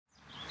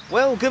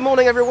Well, good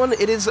morning everyone,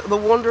 it is The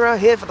Wanderer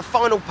here for the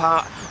final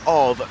part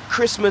of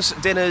Christmas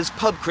dinners,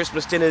 pub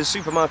Christmas dinners,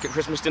 supermarket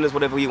Christmas dinners,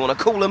 whatever you want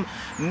to call them.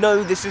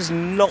 No, this is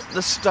not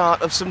the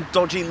start of some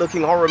dodgy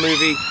looking horror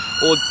movie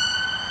or...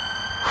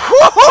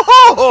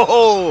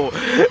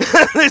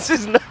 This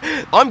is not...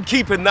 I'm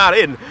keeping that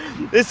in.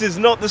 This is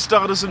not the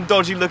start of some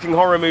dodgy looking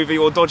horror movie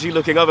or dodgy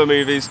looking other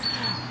movies.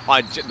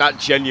 That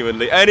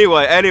genuinely...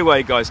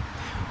 Anyway guys.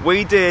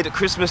 We did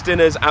Christmas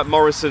dinners at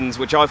Morrison's,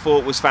 which I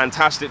thought was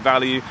fantastic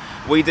value.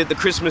 We did the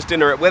Christmas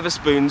dinner at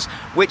Wetherspoons,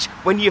 which,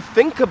 when you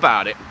think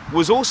about it,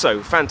 was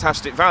also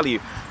fantastic value.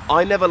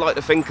 I never like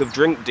to think of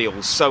drink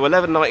deals, so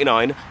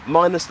 $11.99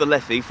 minus the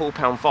levy,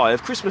 £4.5.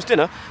 Christmas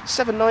dinner,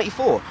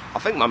 $7.94. I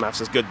think my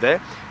maths is good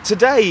there.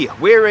 Today,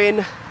 we're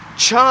in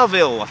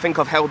Charvil. I think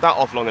I've held that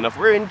off long enough.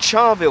 We're in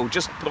Charvil,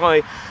 just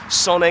by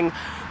Sonning.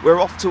 We're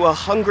off to a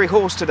Hungry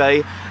Horse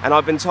today, and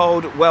I've been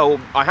told,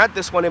 well, I had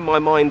this one in my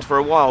mind for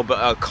a while, but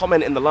a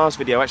comment in the last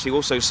video actually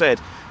also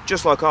said,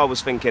 just like I was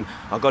thinking,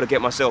 I've got to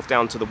get myself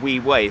down to the wee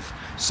Waif.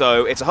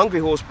 So it's a Hungry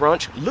Horse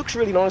branch, looks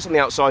really nice on the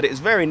outside, it is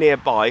very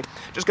nearby.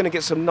 Just going to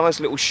get some nice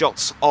little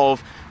shots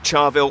of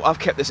Charvil. I've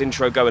kept this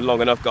intro going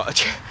long enough,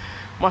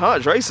 my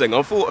heart's racing.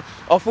 I thought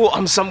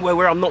I'm somewhere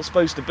where I'm not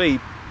supposed to be.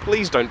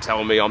 Please don't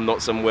tell me I'm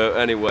not somewhere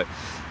anyway.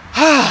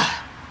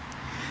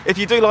 If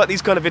you do like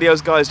these kind of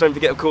videos, guys, don't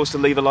forget, of course, to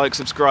leave a like,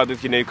 subscribe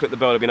if you're new, click the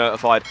bell to be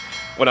notified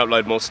when I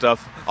upload more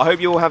stuff. I hope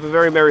you all have a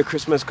very Merry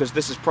Christmas, because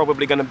this is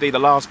probably going to be the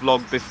last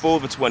vlog before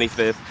the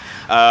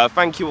 25th.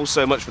 Thank you all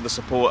so much for the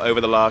support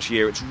over the last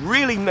year. It's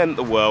really meant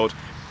the world.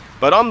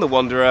 But I'm the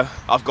Wanderer.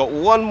 I've got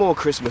one more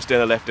Christmas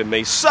dinner left in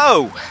me,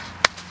 so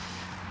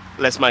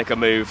let's make a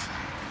move.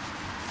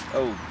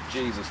 Oh,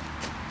 Jesus.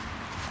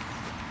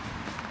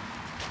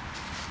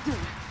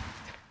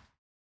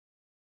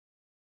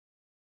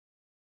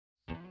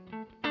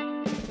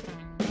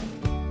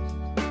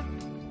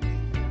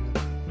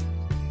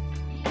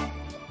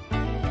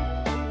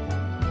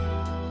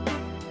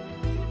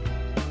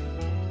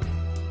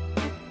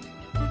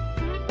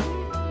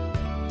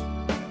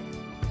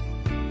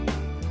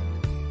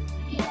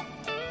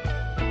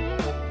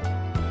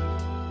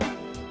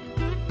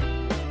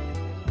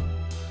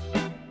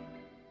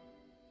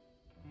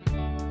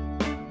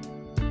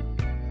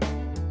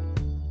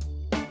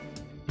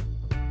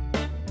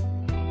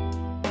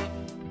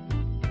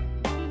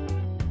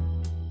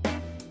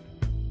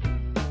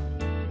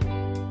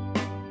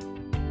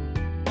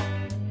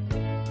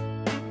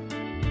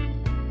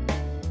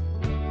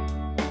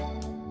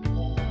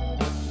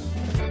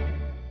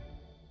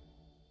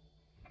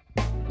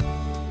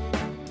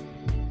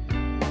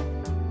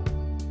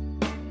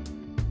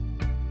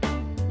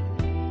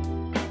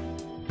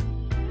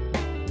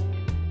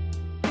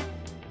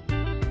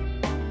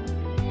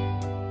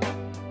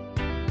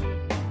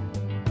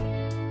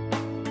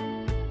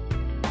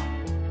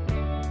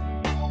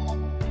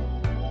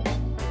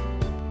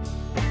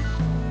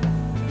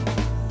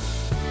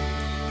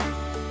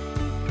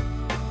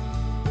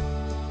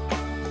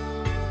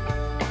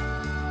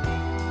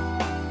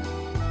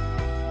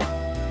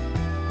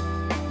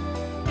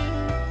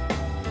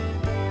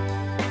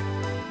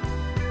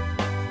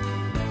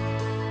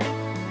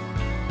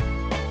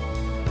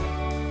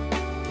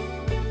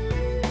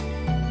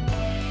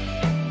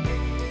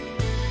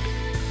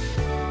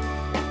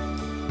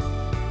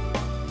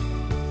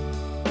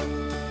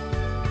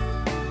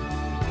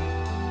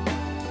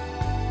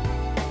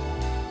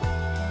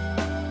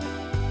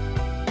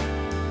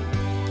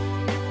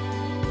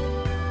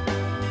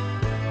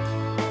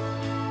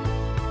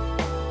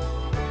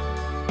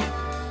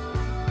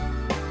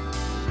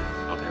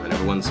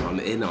 So I'm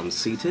in, I'm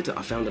seated.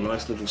 I found a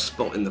nice little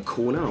spot in the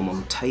corner. I'm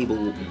on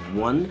table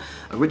 1.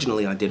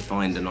 Originally I did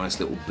find a nice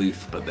little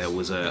booth, but there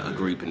was a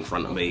group in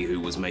front of me who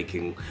was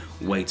making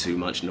way too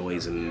much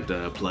noise and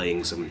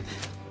playing some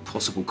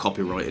possible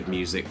copyrighted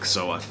music,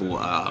 so I thought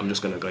I'm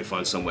just going to go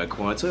find somewhere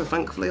quieter.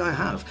 Thankfully I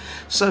have.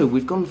 So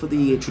we've gone for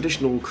the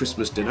traditional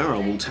Christmas dinner. I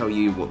will tell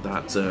you what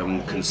that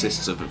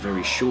consists of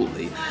very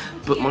shortly,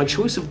 but my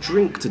choice of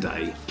drink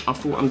today, I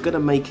thought I'm going to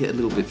make it a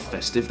little bit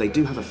festive. They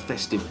do have a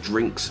festive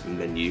drinks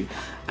menu,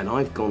 and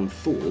I've gone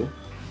for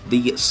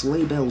the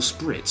Sleigh Bell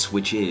Spritz,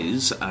 which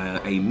is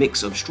a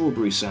mix of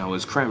strawberry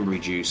sours, cranberry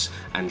juice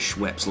and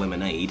Schweppes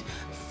lemonade.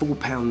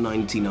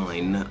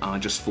 £4.99. I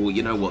just thought,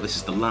 you know what, this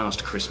is the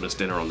last Christmas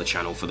dinner on the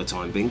channel for the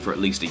time being, for at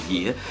least a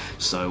year,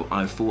 so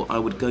I thought I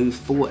would go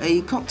for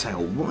a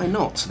cocktail. Why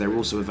not? They're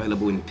also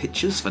available in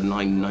pitchers for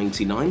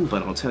 $9.99,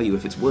 but I'll tell you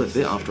if it's worth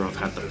it after I've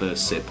had the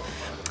first sip.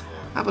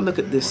 Have a look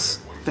at this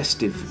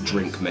festive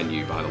drink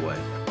menu, by the way.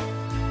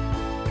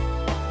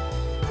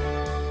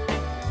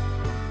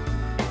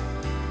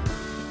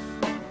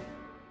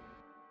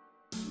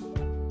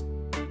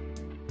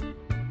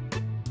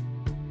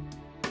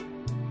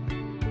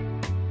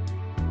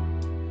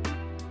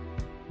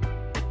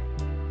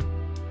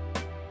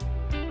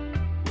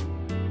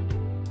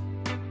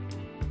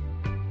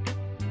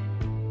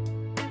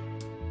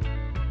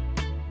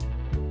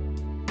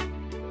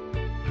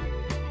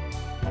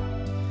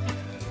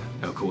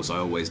 course, I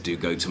always do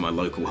go to my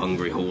local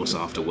Hungry Horse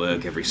after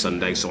work every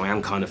Sunday, so I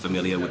am kind of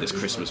familiar with this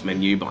Christmas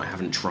menu, but I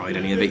haven't tried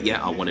any of it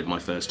yet. I wanted my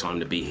first time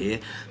to be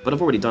here, but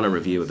I've already done a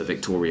review of the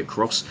Victoria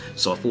Cross,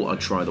 so I thought I'd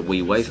try the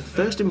wee Waif.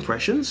 First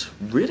impressions,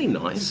 really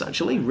nice,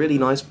 actually. Really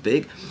nice,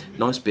 big,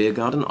 nice beer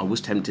garden. I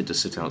was tempted to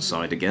sit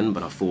outside again,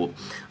 but I thought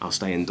I'll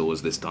stay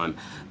indoors this time.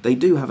 They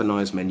do have a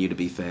nice menu, to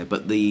be fair,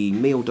 but the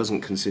meal doesn't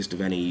consist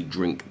of any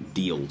drink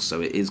deal, so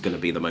it is going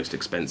to be the most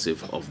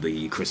expensive of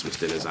the Christmas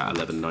dinners at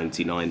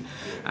 $11.99,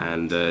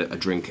 and a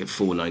drink at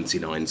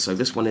 $4.99. So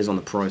this one is on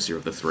the pricier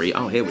of the three.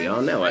 Oh, here we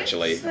are now,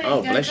 actually.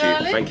 Oh, bless you.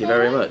 Thank you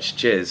very much.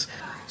 Cheers.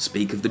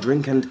 Speak of the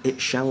drink and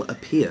it shall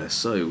appear.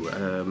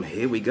 So,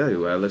 here we go.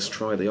 Let's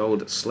try the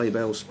old Sleigh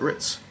Bell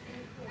Spritz.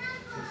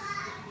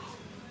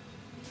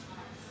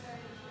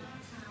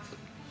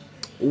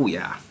 Oh,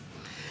 yeah.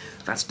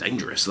 That's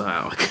dangerous,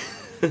 that.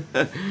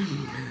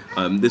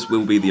 This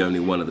will be the only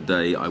one of the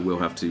day. I will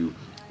have to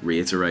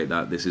reiterate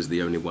that this is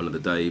the only one of the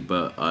day,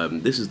 but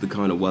this is the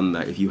kind of one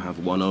that if you have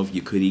one of,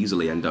 you could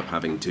easily end up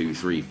having 2,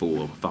 3,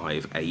 4,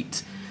 5,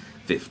 8,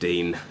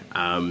 15.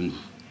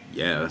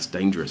 Yeah, that's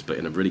dangerous, but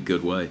in a really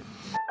good way.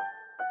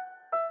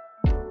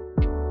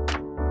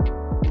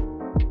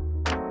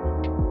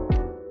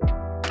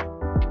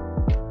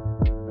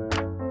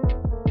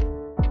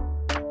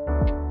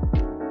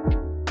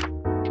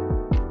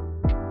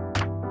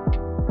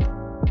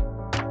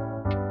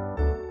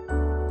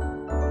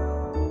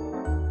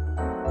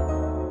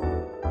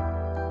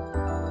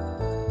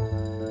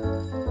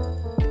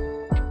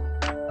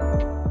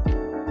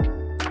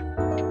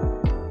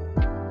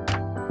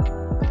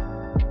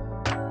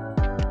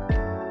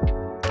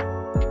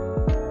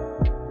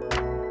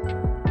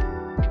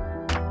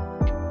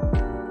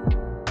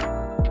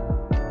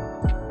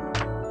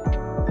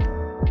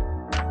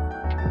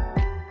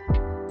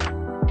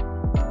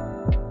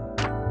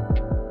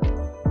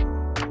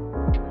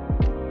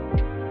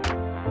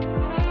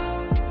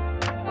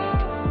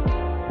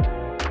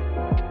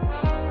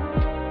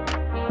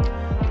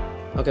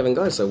 Okay then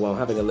guys, so while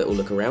having a little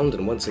look around,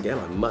 and once again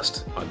I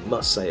must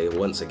say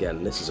once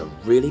again, this is a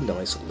really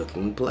nice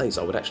looking place.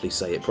 I would actually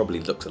say it probably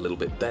looks a little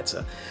bit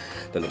better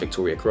than the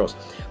Victoria Cross.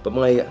 But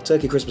my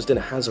turkey Christmas dinner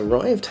has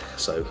arrived,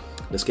 so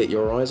let's get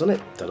your eyes on it.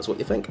 Tell us what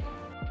you think.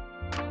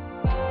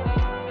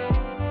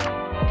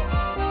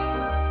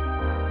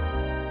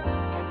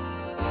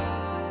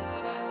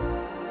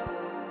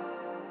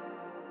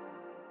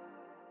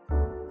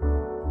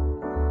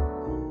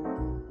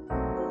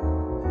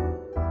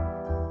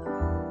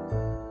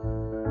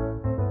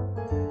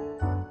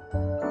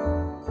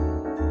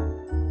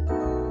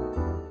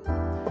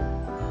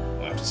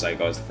 Say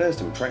guys, the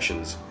first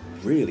impressions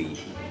really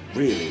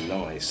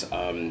nice.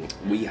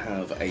 We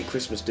have a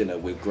Christmas dinner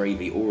with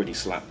gravy already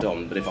slapped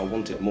on, but if I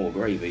wanted more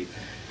gravy,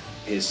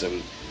 here's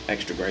some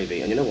extra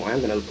gravy. And you know what,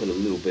 I'm going to put a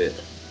little bit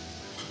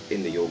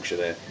in the Yorkshire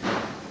there,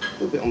 a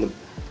little bit on the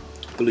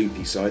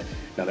gloopy side.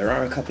 Now there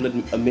are a couple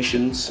of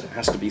omissions,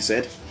 has to be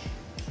said.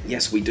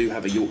 Yes, we do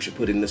have a Yorkshire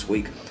pudding this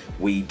week.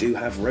 We do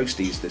have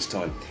roasties this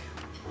time,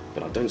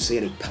 but I don't see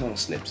any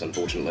parsnips,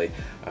 unfortunately.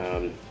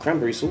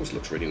 Cranberry sauce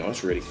looks really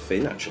nice, really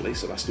thin actually,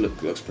 so that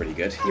looks pretty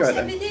good. You're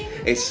right there.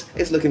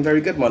 It's looking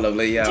very good, my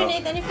lovely. Do you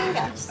need anything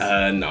else?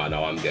 No,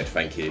 I'm good,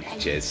 thank you.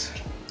 Cheers.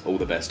 All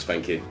the best,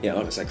 thank you. Yeah,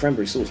 like I say,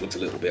 cranberry sauce looks a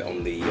little bit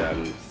on the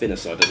thinner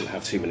side. Doesn't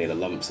have too many of the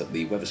lumps that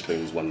the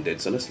Wetherspoons one did.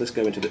 So let's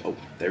go into the. Oh,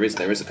 there is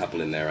a couple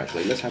in there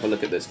actually. Let's have a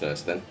look at this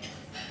first then.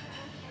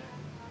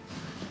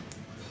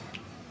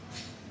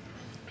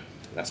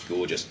 That's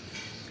gorgeous.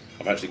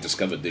 I've actually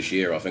discovered this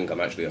year, I think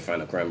I'm actually a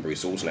fan of cranberry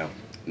sauce now.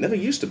 Never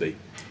used to be.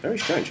 Very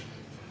strange.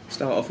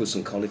 Start off with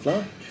some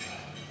cauliflower.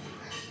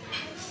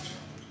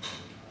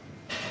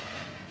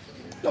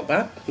 Not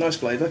bad. Nice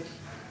flavour.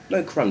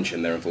 No crunch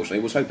in there, unfortunately.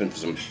 I was hoping for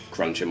some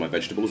crunch in my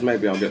vegetables.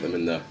 Maybe I'll get them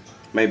in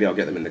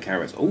the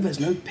carrots. Oh, there's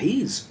no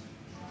peas.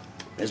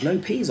 There's no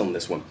peas on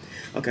this one.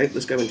 Okay,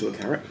 let's go into a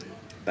carrot.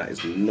 That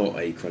is not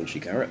a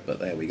crunchy carrot, but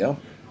there we go.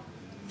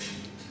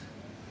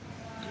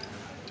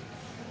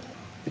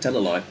 Tell a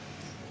lie.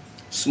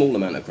 Small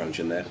amount of crunch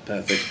in there,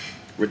 perfect.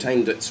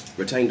 Retained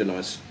a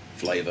nice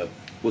flavour,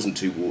 wasn't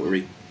too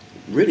watery.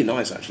 Really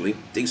nice actually,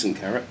 decent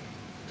carrot.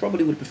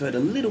 Probably would have preferred a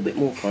little bit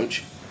more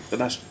crunch, but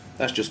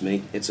that's just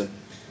me. It's a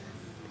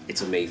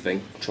me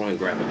thing. Try and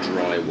grab a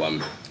dry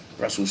one.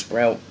 Brussels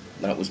sprout,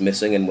 that was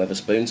missing in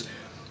Wetherspoons.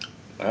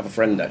 I have a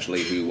friend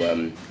actually who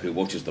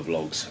watches the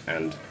vlogs,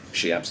 and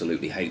she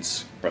absolutely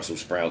hates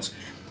Brussels sprouts.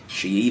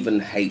 She even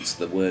hates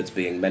the words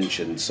being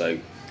mentioned, so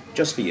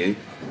just for you,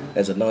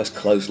 there's a nice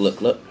close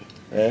look.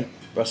 Yeah,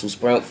 Brussels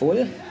sprout for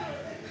you.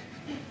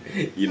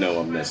 You know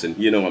I'm messing.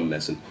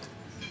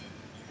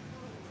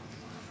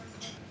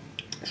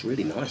 It's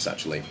really nice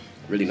actually.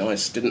 Really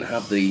nice. Didn't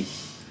have the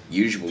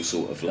usual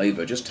sort of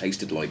flavour. Just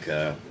tasted like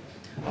I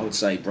would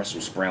say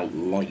Brussels sprout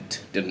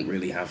light. Didn't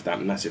really have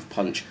that massive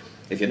punch.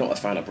 If you're not a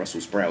fan of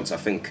Brussels sprouts, I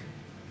think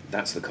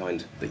that's the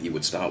kind that you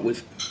would start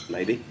with,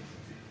 maybe.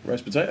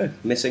 Roast potato,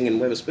 missing in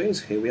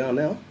Wetherspoons. Here we are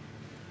now.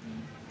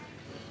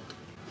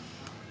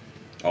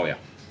 Oh yeah.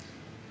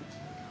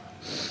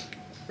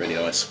 Really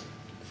nice.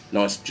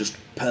 Nice, just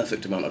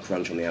perfect amount of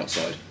crunch on the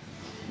outside.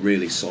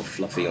 Really soft,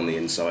 fluffy on the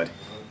inside.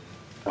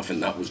 I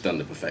think that was done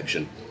to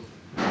perfection.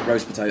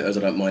 Roast potatoes,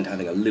 I don't mind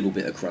having a little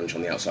bit of crunch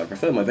on the outside. I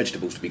prefer my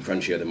vegetables to be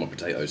crunchier than my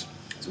potatoes.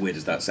 As weird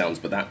as that sounds,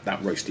 but that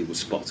roasty was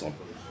spot on.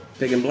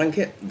 Pig in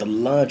blanket, the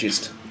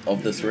largest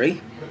of the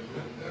three.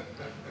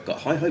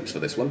 Got high hopes for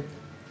this one.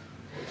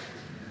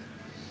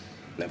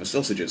 Now the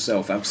sausage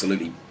itself,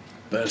 absolutely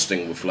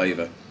bursting with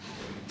flavour.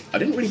 I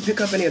didn't really pick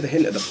up any of the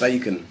hint of the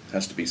bacon,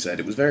 has to be said.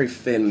 It was very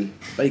thin.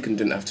 Bacon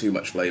didn't have too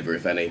much flavour,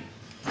 if any.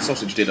 The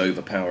sausage did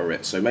overpower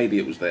it, so maybe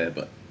it was there,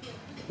 but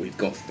we've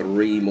got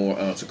 3 more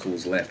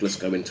articles left. Let's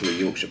go into a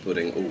Yorkshire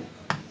pudding. Ooh.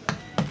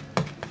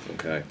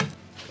 Okay,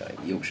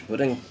 Yorkshire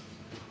pudding.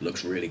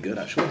 Looks really good,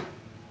 actually.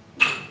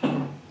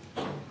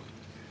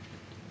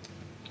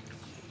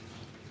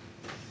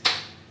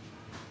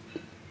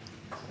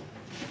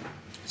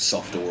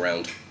 Soft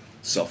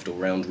all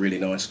round, really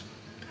nice.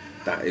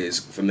 That is,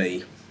 for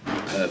me,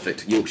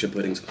 perfect. Yorkshire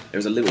puddings.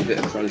 There's a little bit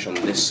of crunch on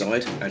this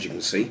side, as you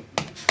can see,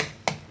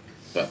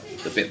 but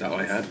the bit that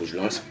I had was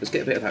nice. Let's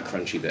get a bit of that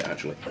crunchy bit,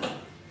 actually.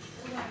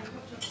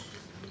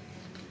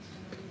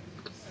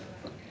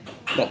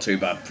 Not too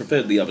bad.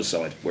 Preferred the other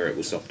side, where it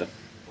was softer.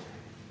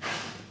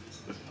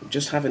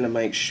 Just having to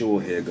make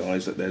sure here,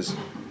 guys, that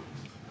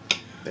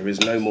there is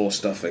no more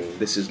stuffing.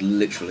 This is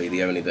literally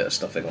the only bit of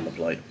stuffing on the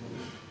plate.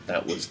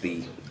 That was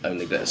the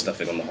only bit of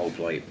stuffing on the whole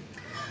plate.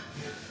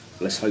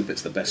 Let's hope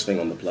it's the best thing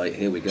on the plate.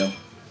 Here we go.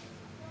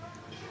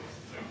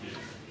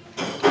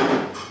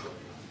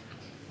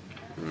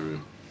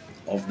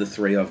 Of the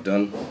 3 I've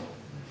done,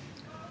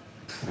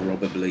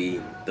 probably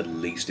the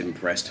least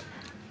impressed.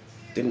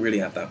 Didn't really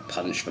have that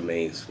punch for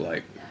me. It's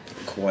like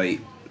quite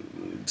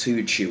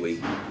too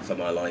chewy for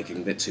my liking,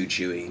 a bit too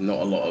chewy. Not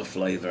a lot of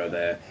flavour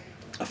there.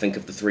 I think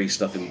of the 3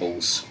 stuffing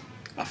balls,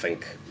 I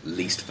think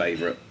least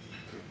favourite.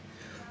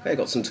 Okay,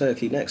 got some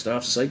turkey next. I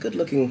have to say, good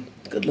looking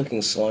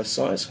slice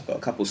size. Got a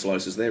couple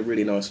slices there,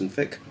 really nice and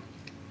thick.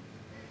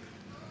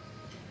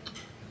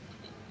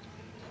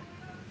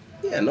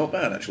 Yeah, not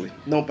bad actually,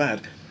 not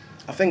bad.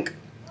 I think,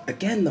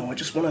 again though, I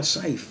just want to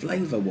say,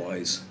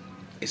 flavour-wise,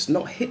 it's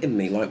not hitting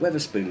me like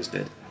Wetherspoons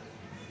did.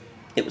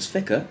 It was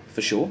thicker,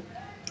 for sure.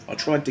 I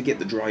tried to get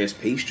the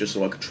driest piece just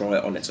so I could try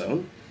it on its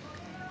own,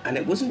 and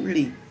it wasn't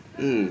really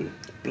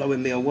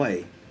blowing me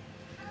away.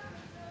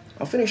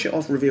 I'll finish it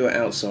off, review it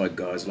outside,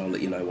 guys, and I'll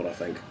let you know what I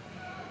think.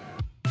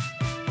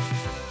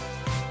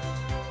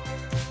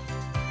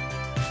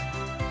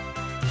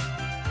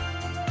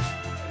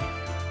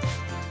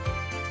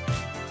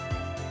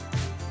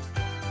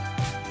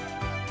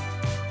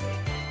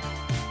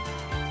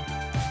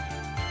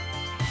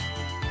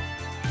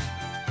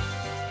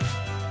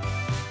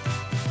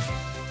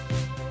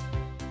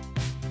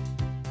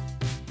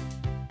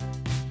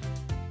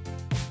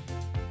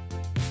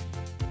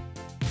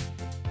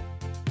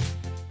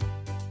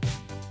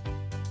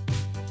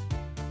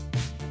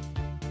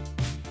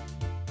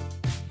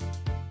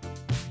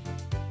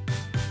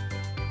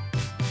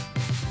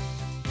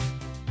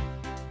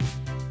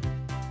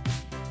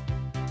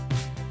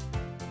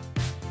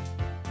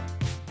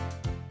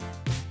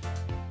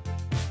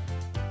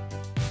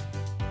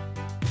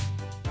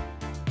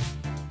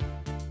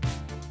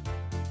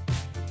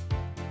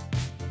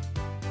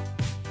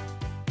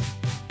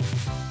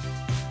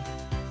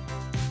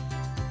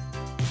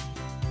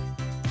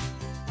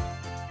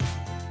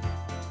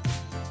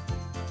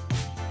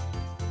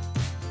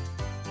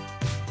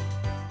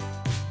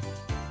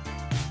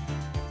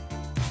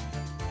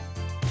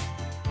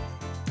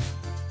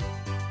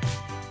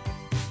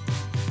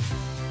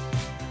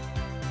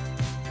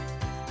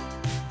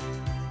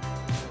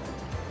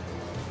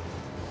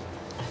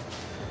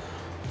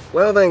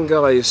 Well then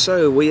guys,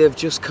 so we have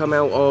just come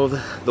out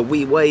of the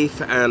wee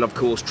Waif and of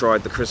course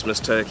tried the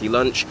Christmas turkey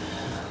lunch.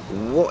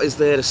 What is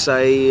there to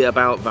say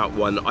about that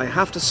one? I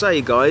have to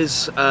say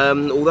guys,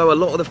 although a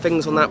lot of the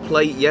things on that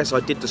plate, yes,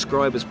 I did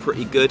describe as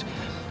pretty good,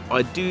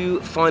 I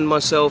do find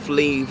myself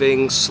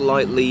leaving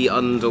slightly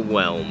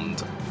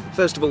underwhelmed.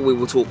 First of all, we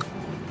will talk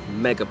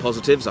mega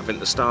positives. I think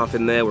the staff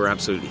in there were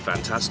absolutely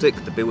fantastic.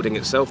 The building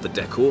itself, the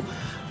decor,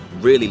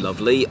 really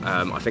lovely.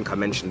 I think I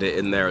mentioned it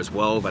in there as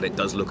well, that it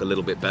does look a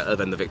little bit better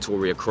than the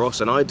Victoria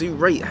Cross, and I do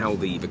rate how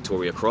the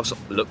Victoria Cross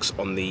looks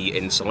on the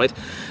inside.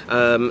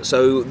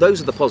 So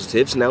those are the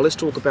positives. Now let's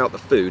talk about the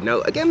food.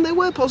 Now again, there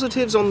were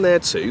positives on there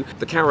too.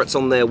 The carrots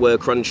on there were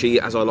crunchy,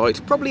 as I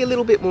liked. Probably a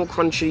little bit more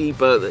crunchy,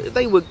 but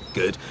they were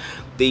good.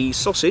 The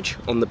sausage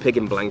on the pig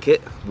in blanket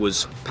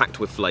was packed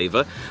with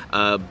flavour,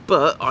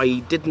 but I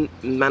didn't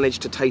manage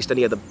to taste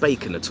any of the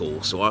bacon at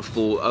all, so I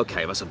thought,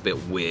 okay, that's a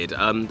bit weird.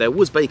 There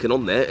was bacon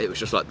on there, it was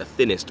just like the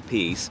thinnest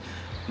piece.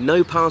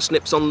 No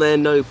parsnips on there,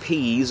 no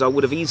peas. I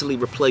would have easily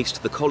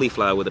replaced the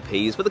cauliflower with the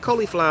peas, but the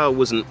cauliflower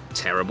wasn't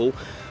terrible.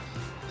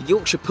 The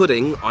Yorkshire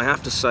pudding, I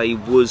have to say,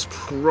 was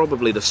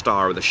probably the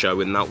star of the show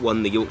in that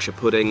one, the Yorkshire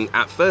pudding.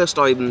 At first,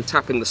 I'm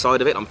tapping the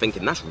side of it, I'm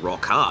thinking, that's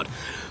rock hard.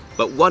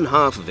 but one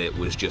half of it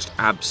was just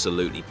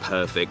absolutely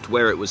perfect.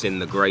 Where it was in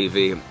the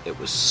gravy, it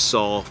was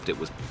soft, it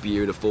was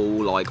beautiful,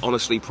 like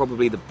honestly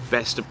probably the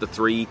best of the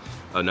three.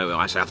 Oh no,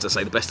 I actually have to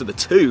say the best of the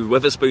two.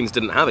 Wetherspoons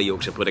didn't have a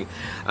Yorkshire pudding.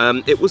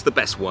 It was the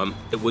best one.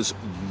 It was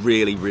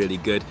really, really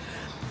good.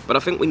 But I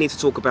think we need to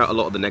talk about a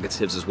lot of the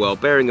negatives as well,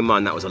 bearing in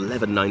mind that was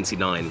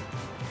 £11.99.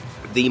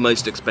 The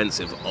most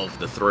expensive of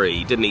the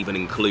three. Didn't even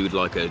include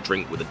like a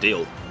drink with a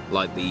deal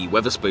like the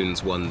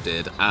Wetherspoons one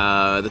did.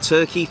 The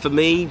turkey for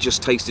me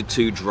just tasted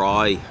too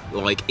dry.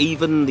 Like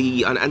even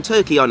the and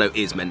turkey I know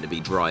is meant to be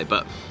dry,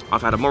 but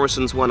I've had a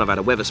Morrison's one, I've had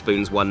a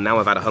Wetherspoons one, now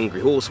I've had a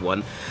Hungry Horse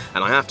one,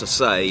 and I have to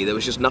say there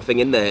was just nothing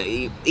in there.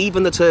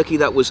 Even the turkey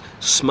that was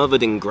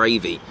smothered in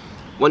gravy,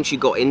 once you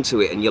got into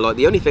it and you're like,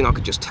 the only thing I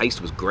could just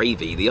taste was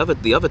gravy. The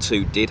other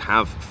two did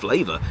have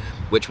flavour,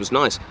 which was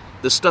nice.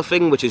 The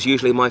stuffing, which is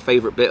usually my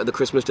favourite bit of the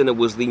Christmas dinner,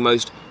 was the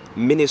most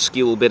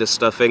minuscule bit of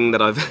stuffing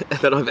that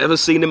I've ever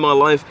seen in my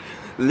life.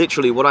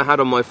 Literally, what I had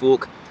on my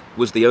fork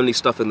was the only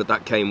stuffing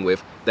that came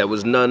with. There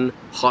was none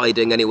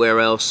hiding anywhere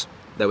else.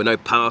 There were no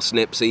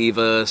parsnips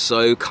either.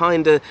 So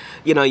kinda,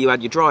 you know, you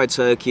had your dried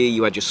turkey,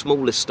 you had your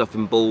smallest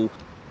stuffing ball.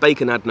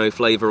 Bacon had no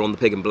flavour on the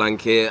pig and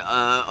blanket.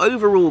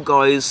 Overall,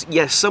 guys,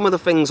 yes, some of the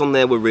things on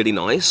there were really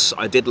nice.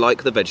 I did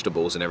like the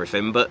vegetables and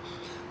everything, but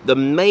the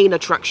main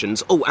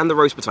attractions... Oh, and the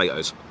roast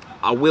potatoes.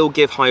 I will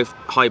give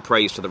high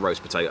praise to the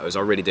roast potatoes. I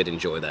really did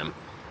enjoy them.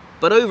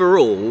 But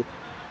overall,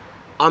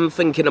 I'm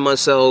thinking to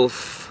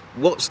myself,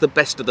 what's the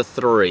best of the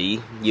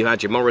three? You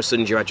had your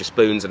Morrisons, you had your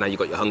Spoons, and now you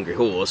got your Hungry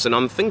Horse. And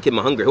I'm thinking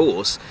my Hungry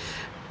Horse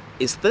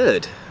is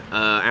third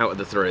out of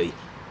the three.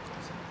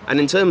 And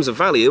in terms of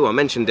value, I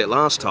mentioned it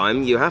last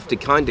time, you have to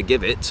kind of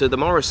give it to the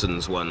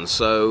Morrisons one.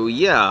 So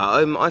yeah,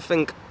 I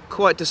think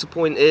quite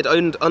disappointed,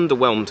 and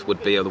underwhelmed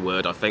would be the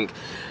word, I think.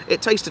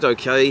 It tasted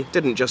okay,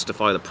 didn't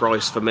justify the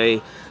price for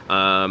me.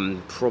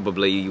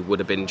 Probably would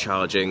have been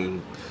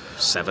charging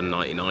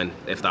 $7.99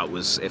 if that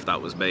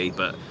was me,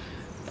 but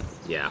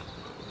yeah.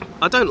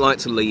 I don't like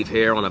to leave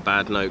here on a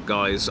bad note,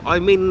 guys. I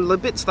mean, the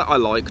bits that I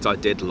liked, I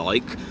did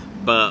like.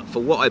 But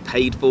for what I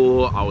paid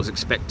for, I was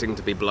expecting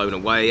to be blown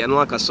away, and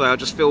like I say, I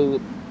just feel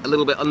a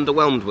little bit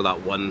underwhelmed with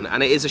that one,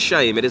 and it is a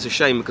shame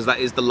because that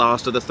is the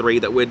last of the three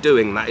that we're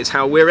doing. That is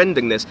how we're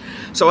ending this.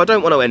 So I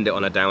don't want to end it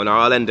on a downer,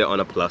 I'll end it on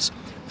a plus.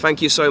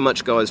 Thank you so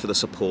much, guys, for the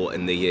support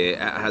in the year. It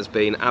has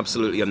been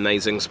absolutely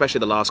amazing, especially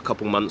the last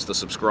couple months. The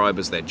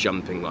subscribers, they're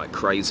jumping like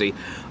crazy.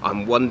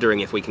 I'm wondering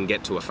if we can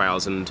get to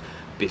 1,000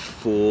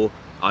 before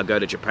I go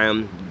to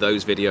Japan.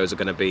 Those videos are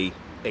going to be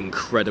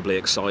incredibly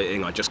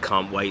exciting. I just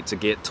can't wait to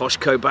get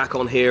Toshko back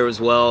on here as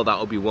well.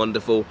 That'll be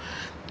wonderful.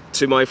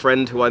 To my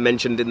friend who I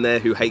mentioned in there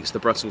who hates the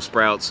Brussels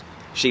sprouts,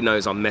 she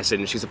knows I'm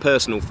messing. She's a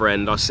personal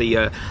friend. I see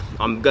her.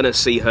 I'm gonna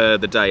see her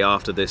the day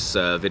after this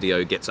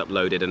video gets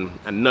uploaded,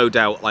 and no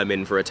doubt I'm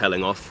in for a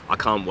telling off. I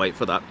can't wait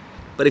for that.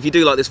 But if you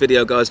do like this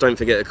video, guys, don't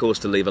forget, of course,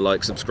 to leave a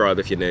like, subscribe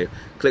if you're new,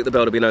 click the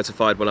bell to be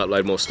notified when I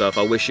upload more stuff.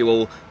 I wish you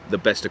all the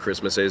best of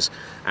Christmases,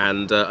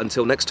 and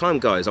until next time,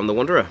 guys, I'm the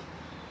Wanderer.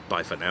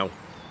 Bye for now.